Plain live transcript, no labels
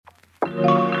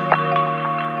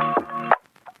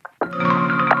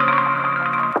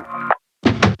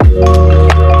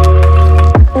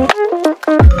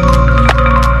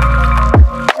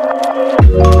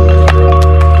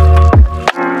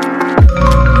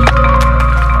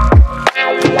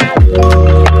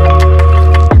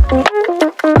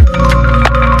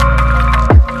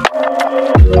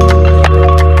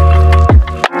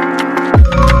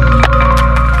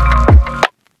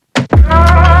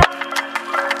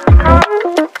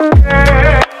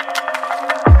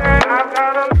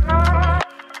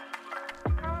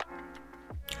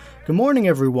Good morning,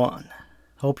 everyone.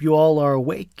 Hope you all are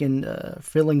awake and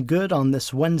feeling good on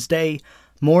this Wednesday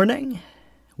morning.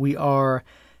 We are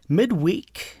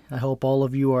midweek. I hope all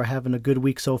of you are having a good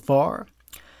week so far.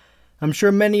 I'm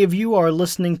sure many of you are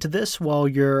listening to this while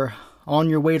you're on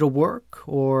your way to work,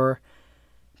 or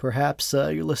perhaps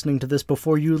you're listening to this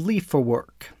before you leave for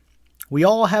work. We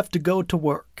all have to go to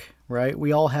work, right?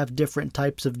 We all have different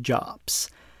types of jobs.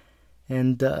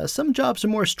 And some jobs are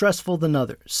more stressful than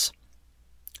others.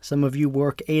 Some of you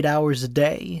work 8 hours a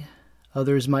day.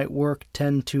 Others might work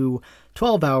 10 to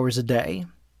 12 hours a day.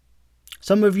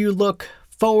 Some of you look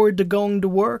forward to going to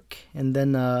work, and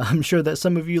then I'm sure that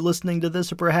some of you listening to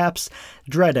this are perhaps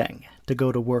dreading to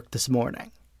go to work this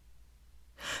morning.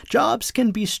 Jobs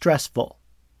can be stressful,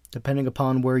 depending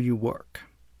upon where you work.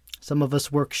 Some of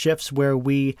us work shifts where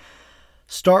we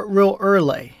start real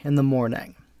early in the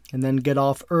morning, and then get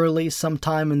off early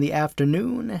sometime in the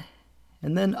afternoon,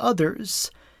 and then others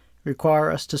require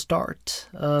us to start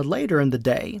later in the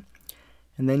day,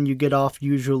 and then you get off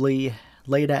usually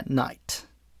late at night.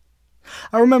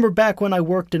 I remember back when I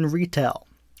worked in retail,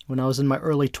 when I was in my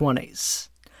early 20s.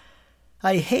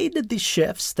 I hated the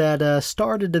shifts that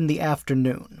started in the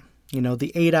afternoon,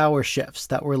 the 8-hour shifts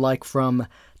that were like from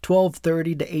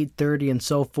 12:30 to 8:30 and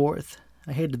so forth.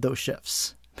 I hated those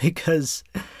shifts because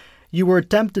you were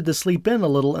tempted to sleep in a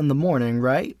little in the morning,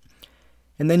 right?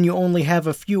 And then you only have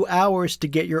a few hours to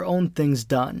get your own things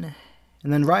done.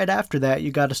 And then right after that, you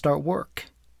got to start work.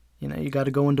 You got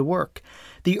to go into work.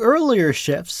 The earlier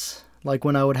shifts, like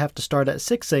when I would have to start at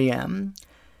 6 a.m.,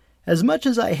 as much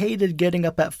as I hated getting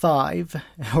up at 5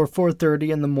 or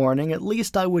 4:30 in the morning, at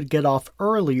least I would get off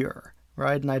earlier,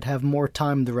 right? And I'd have more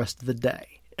time the rest of the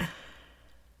day.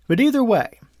 But either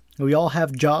way, we all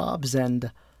have jobs,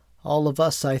 and all of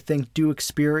us, I think, do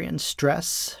experience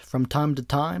stress from time to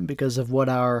time because of what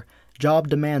our job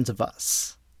demands of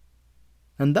us.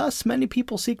 And thus, many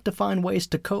people seek to find ways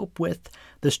to cope with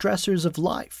the stressors of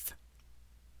life.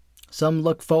 Some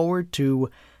look forward to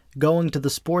going to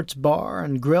the sports bar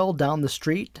and grill down the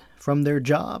street from their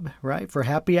job, right, for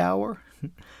happy hour.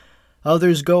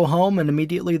 Others go home and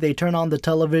immediately they turn on the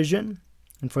television,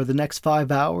 and for the next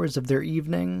 5 hours of their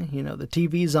evening, the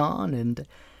TV's on, and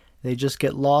they just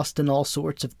get lost in all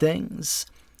sorts of things.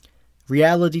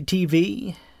 Reality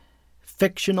TV,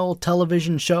 fictional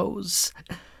television shows.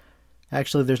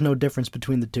 Actually, there's no difference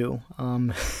between the two.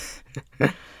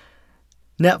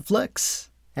 Netflix,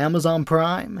 Amazon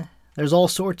Prime. There's all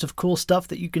sorts of cool stuff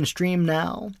that you can stream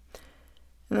now.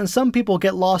 And then some people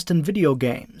get lost in video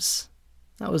games.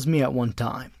 That was me at one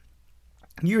time.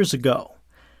 Years ago.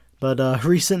 But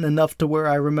recent enough to where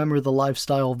I remember the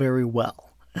lifestyle very well.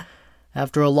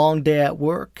 After a long day at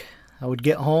work, I would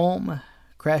get home,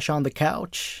 crash on the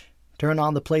couch, turn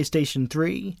on the PlayStation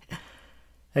 3.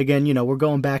 Again, we're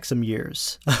going back some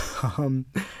years.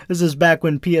 This is back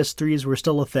when PS3s were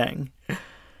still a thing.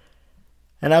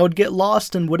 And I would get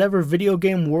lost in whatever video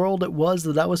game world it was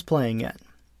that I was playing in.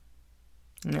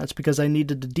 And that's because I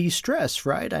needed to de-stress,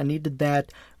 right? I needed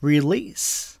that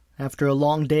release after a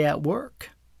long day at work.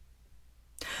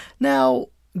 Now,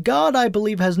 God, I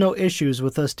believe, has no issues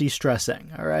with us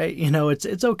de-stressing, all right?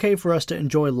 It's okay for us to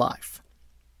enjoy life,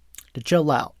 to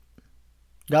chill out.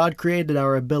 God created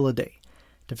our ability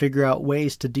to figure out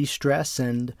ways to de-stress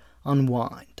and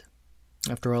unwind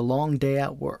after a long day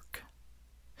at work.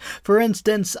 For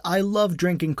instance, I love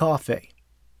drinking coffee.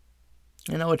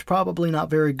 It's probably not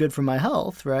very good for my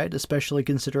health, right? Especially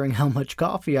considering how much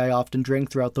coffee I often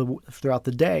drink throughout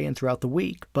the day and throughout the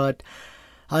week, but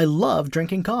I love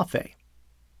drinking coffee.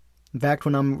 In fact,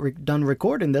 when I'm done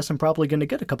recording this, I'm probably going to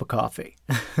get a cup of coffee.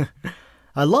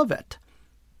 I love it.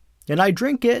 And I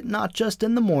drink it not just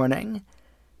in the morning,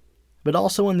 but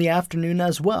also in the afternoon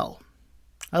as well.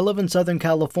 I live in Southern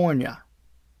California.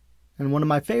 And one of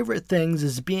my favorite things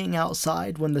is being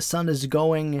outside when the sun is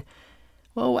going,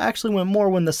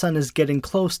 when the sun is getting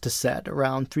close to set,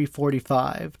 around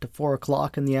 3:45 to 4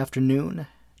 o'clock in the afternoon,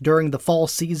 during the fall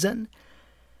season.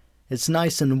 It's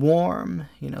nice and warm,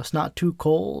 it's not too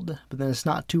cold, but then it's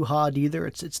not too hot either.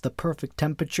 It's the perfect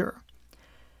temperature.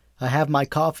 I have my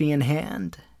coffee in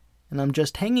hand, and I'm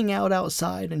just hanging out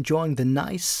outside, enjoying the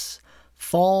nice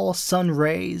fall sun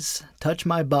rays touch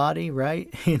my body, right?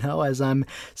 As I'm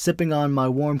sipping on my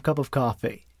warm cup of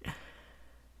coffee.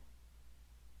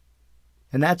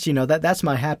 And that's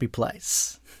my happy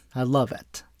place. I love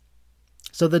it.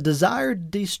 So the desire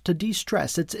to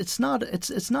de-stress, it's not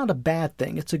a bad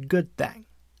thing, it's a good thing.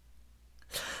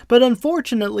 But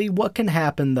unfortunately, what can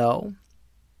happen though,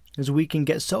 is we can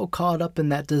get so caught up in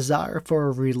that desire for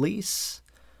a release,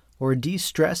 or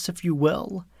de-stress if you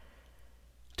will,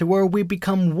 to where we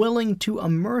become willing to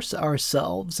immerse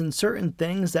ourselves in certain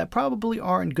things that probably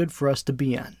aren't good for us to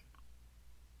be in.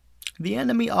 The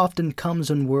enemy often comes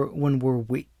when we're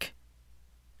weak.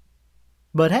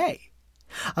 But hey,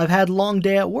 I've had a long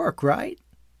day at work, right?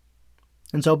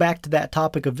 And so back to that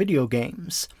topic of video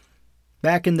games.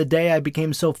 Back in the day, I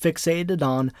became so fixated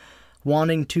on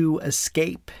wanting to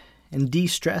escape and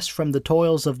de-stress from the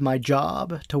toils of my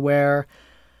job to where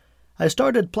I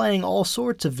started playing all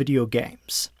sorts of video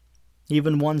games,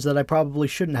 even ones that I probably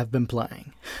shouldn't have been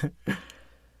playing.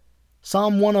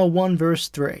 Psalm 101 verse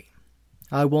 3,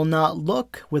 I will not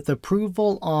look with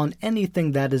approval on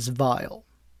anything that is vile.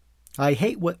 I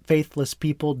hate what faithless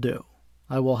people do.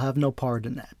 I will have no part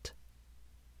in it.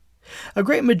 A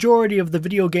great majority of the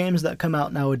video games that come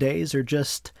out nowadays are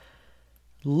just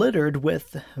littered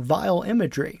with vile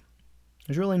imagery.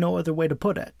 There's really no other way to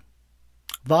put it.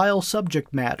 Vile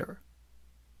subject matter.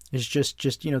 It's just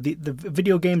the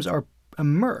video games are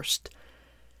immersed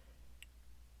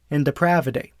in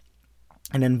depravity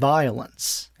and in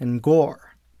violence and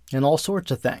gore and all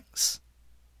sorts of things.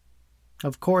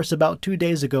 Of course, about 2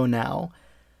 days ago now,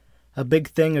 a big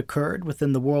thing occurred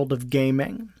within the world of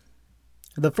gaming.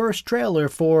 The first trailer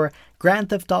for Grand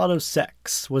Theft Auto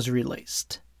 6 was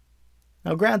released.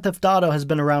 Now, Grand Theft Auto has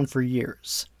been around for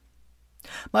years.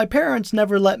 My parents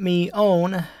never let me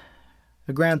own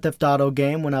a Grand Theft Auto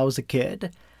game when I was a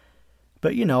kid.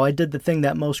 But, I did the thing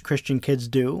that most Christian kids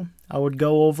do. I would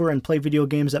go over and play video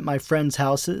games at my friends'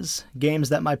 houses, games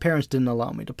that my parents didn't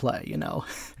allow me to play,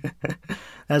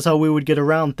 That's how we would get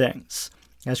around things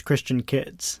as Christian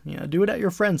kids. Do it at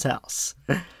your friend's house.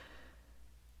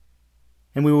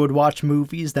 And we would watch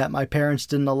movies that my parents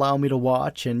didn't allow me to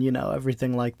watch and,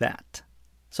 everything like that.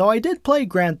 So I did play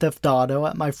Grand Theft Auto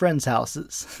at my friends'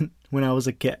 houses when I was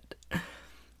a kid.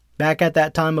 Back at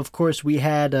that time, of course, we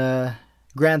had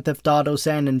Grand Theft Auto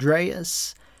San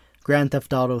Andreas, Grand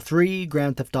Theft Auto 3,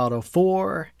 Grand Theft Auto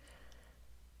 4.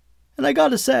 And I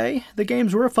gotta say, the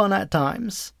games were fun at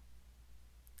times.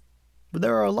 But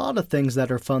there are a lot of things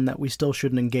that are fun that we still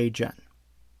shouldn't engage in.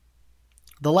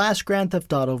 The last Grand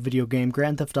Theft Auto video game,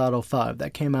 Grand Theft Auto 5,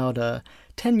 that came out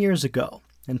 10 years ago,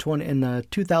 in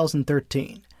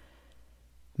 2013.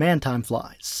 Man, time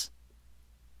flies.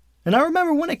 And I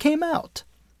remember when it came out.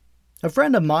 A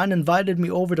friend of mine invited me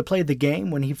over to play the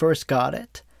game when he first got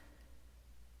it.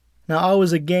 Now, I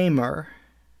was a gamer,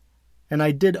 and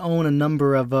I did own a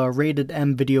number of rated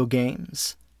M video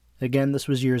games. Again, this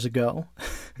was years ago.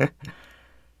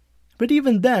 But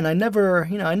even then, I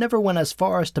never went as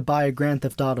far as to buy a Grand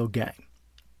Theft Auto game.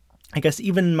 I guess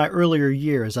even in my earlier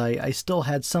years, I still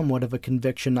had somewhat of a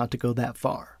conviction not to go that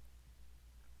far.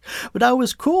 But I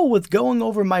was cool with going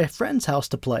over my friend's house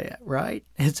to play it, right?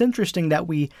 It's interesting that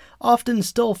we often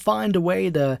still find a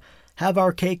way to have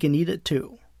our cake and eat it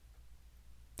too.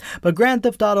 But Grand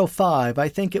Theft Auto 5, I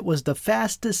think it was the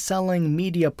fastest selling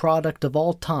media product of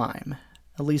all time,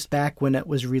 at least back when it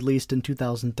was released in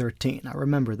 2013. I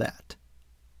remember that.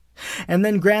 And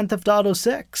then Grand Theft Auto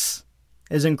 6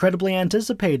 is incredibly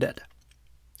anticipated.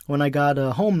 When I got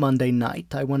home Monday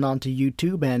night, I went onto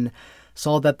YouTube and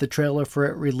saw that the trailer for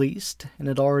it released, and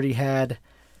it already had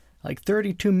like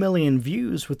 32 million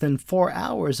views within 4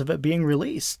 hours of it being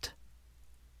released.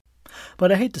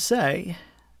 But I hate to say,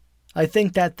 I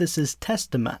think that this is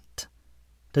testament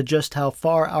to just how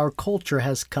far our culture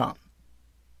has come,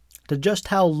 to just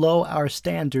how low our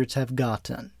standards have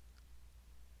gotten.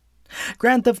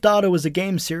 Grand Theft Auto is a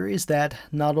game series that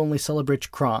not only celebrates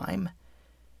crime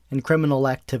and criminal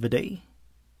activity,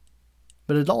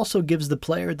 but it also gives the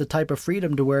player the type of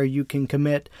freedom to where you can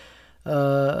commit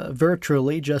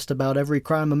virtually just about every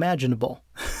crime imaginable.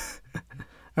 All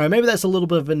right, maybe that's a little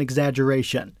bit of an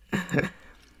exaggeration.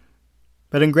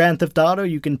 But in Grand Theft Auto,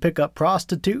 you can pick up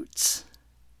prostitutes,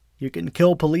 you can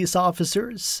kill police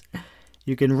officers,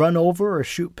 you can run over or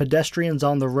shoot pedestrians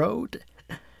on the road.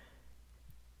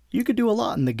 You could do a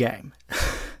lot in the game.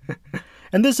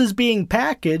 And this is being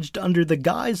packaged under the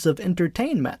guise of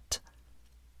entertainment.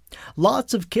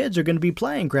 Lots of kids are going to be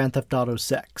playing Grand Theft Auto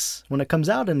 6 when it comes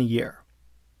out in a year.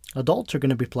 Adults are going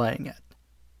to be playing it.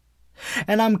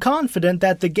 And I'm confident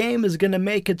that the game is going to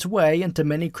make its way into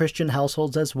many Christian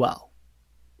households as well.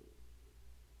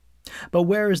 But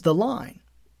where is the line?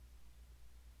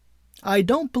 I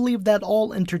don't believe that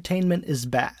all entertainment is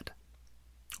bad,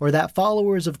 or that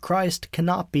followers of Christ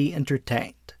cannot be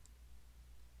entertained.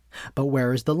 But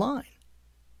where is the line?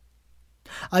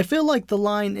 I feel like the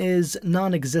line is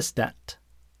non-existent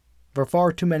for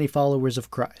far too many followers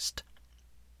of Christ.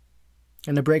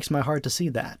 And it breaks my heart to see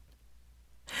that.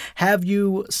 Have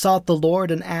you sought the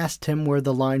Lord and asked Him where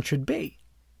the line should be?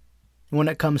 when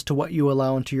it comes to what you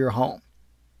allow into your home,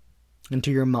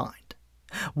 into your mind,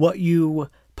 what you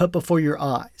put before your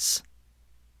eyes.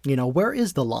 Where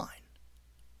is the line?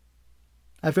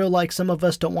 I feel like some of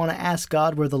us don't want to ask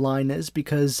God where the line is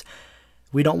because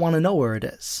we don't want to know where it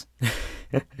is.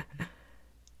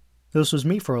 This was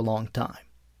me for a long time.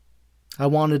 I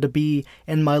wanted to be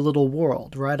in my little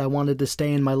world, right? I wanted to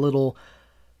stay in my little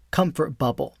comfort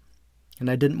bubble, and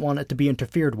I didn't want it to be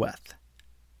interfered with.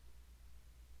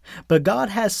 But God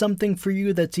has something for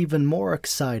you that's even more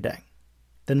exciting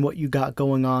than what you got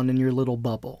going on in your little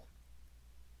bubble.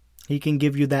 He can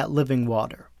give you that living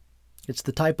water. It's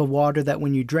the type of water that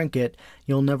when you drink it,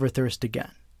 you'll never thirst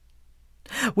again.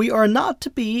 We are not to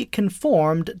be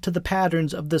conformed to the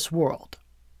patterns of this world.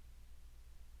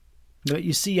 But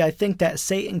you see, I think that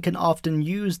Satan can often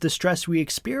use the stress we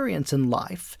experience in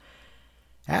life,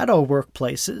 at our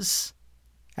workplaces,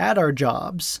 at our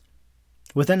jobs,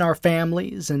 within our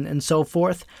families, and so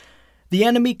forth. The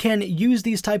enemy can use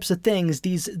these types of things,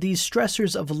 these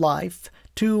stressors of life,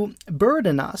 to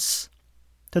burden us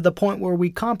to the point where we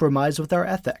compromise with our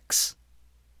ethics.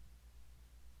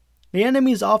 The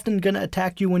enemy is often going to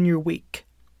attack you when you're weak.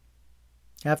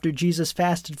 After Jesus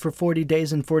fasted for 40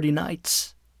 days and 40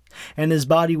 nights, and his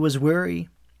body was weary,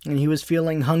 and he was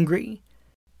feeling hungry,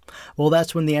 well,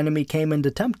 that's when the enemy came in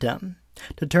to tempt him,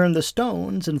 to turn the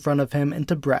stones in front of him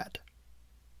into bread.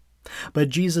 But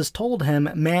Jesus told him,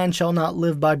 "Man shall not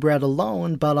live by bread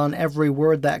alone, but on every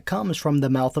word that comes from the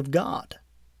mouth of God."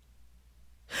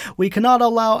 We cannot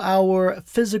allow our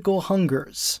physical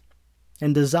hungers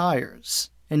and desires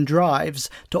and drives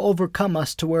to overcome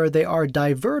us to where they are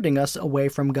diverting us away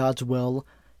from God's will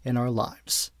in our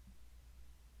lives.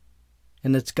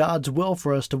 And it's God's will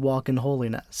for us to walk in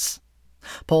holiness.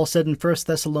 Paul said in 1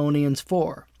 Thessalonians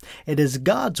 4, "It is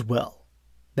God's will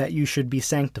that you should be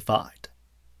sanctified."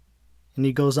 And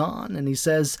he goes on and he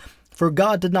says, "For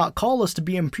God did not call us to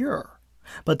be impure,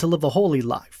 but to live a holy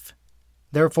life.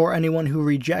 Therefore anyone who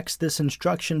rejects this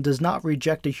instruction does not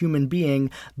reject a human being,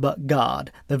 but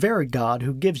God, the very God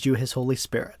who gives you his Holy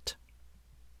Spirit."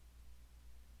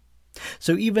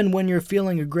 So even when you're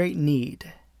feeling a great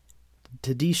need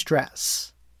to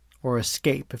de-stress, or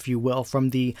escape, if you will, from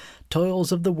the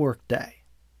toils of the workday,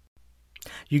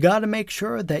 you got to make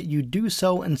sure that you do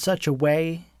so in such a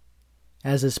way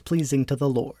as is pleasing to the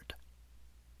Lord.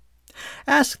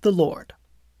 Ask the Lord,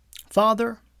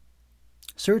 "Father,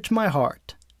 search my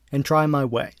heart and try my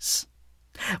ways.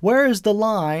 Where is the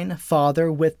line,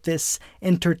 Father, with this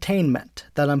entertainment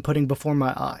that I'm putting before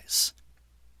my eyes?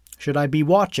 Should I be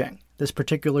watching this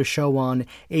particular show on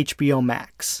HBO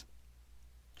Max?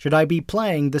 Should I be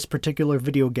playing this particular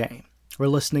video game or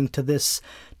listening to this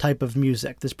type of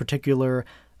music, this particular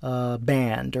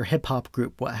band or hip-hop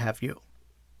group, what have you?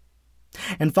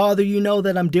 And Father, you know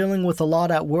that I'm dealing with a lot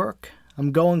at work.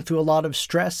 I'm going through a lot of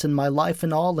stress in my life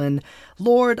and all, and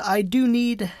Lord, I do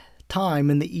need time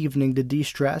in the evening to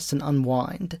de-stress and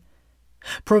unwind.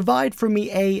 Provide for me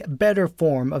a better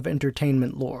form of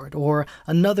entertainment, Lord, or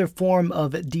another form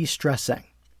of de-stressing.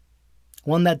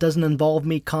 One that doesn't involve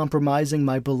me compromising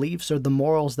my beliefs or the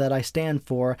morals that I stand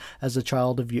for as a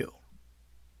child of you."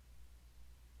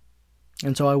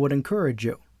 And so I would encourage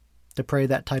you to pray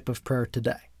that type of prayer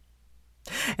today.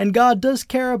 And God does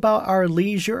care about our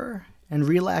leisure and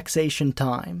relaxation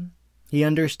time. He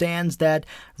understands that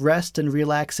rest and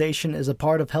relaxation is a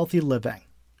part of healthy living.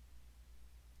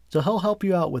 So he'll help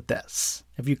you out with this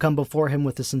if you come before him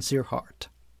with a sincere heart.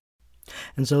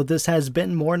 And so this has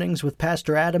been Mornings with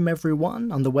Pastor Adam,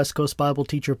 everyone, on the West Coast Bible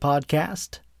Teacher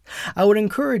Podcast. I would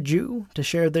encourage you to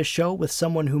share this show with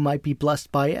someone who might be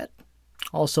blessed by it.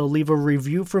 Also, leave a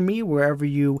review for me wherever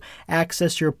you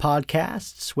access your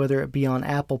podcasts, whether it be on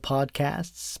Apple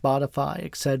Podcasts, Spotify,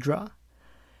 etc.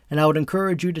 And I would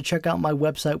encourage you to check out my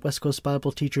website,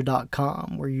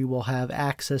 westcoastbibleteacher.com, where you will have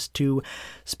access to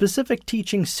specific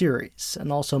teaching series,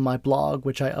 and also my blog,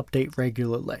 which I update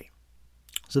regularly.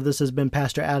 So this has been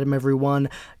Pastor Adam, everyone.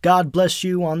 God bless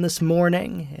you on this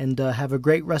morning, and have a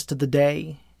great rest of the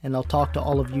day, and I'll talk to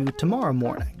all of you tomorrow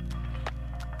morning.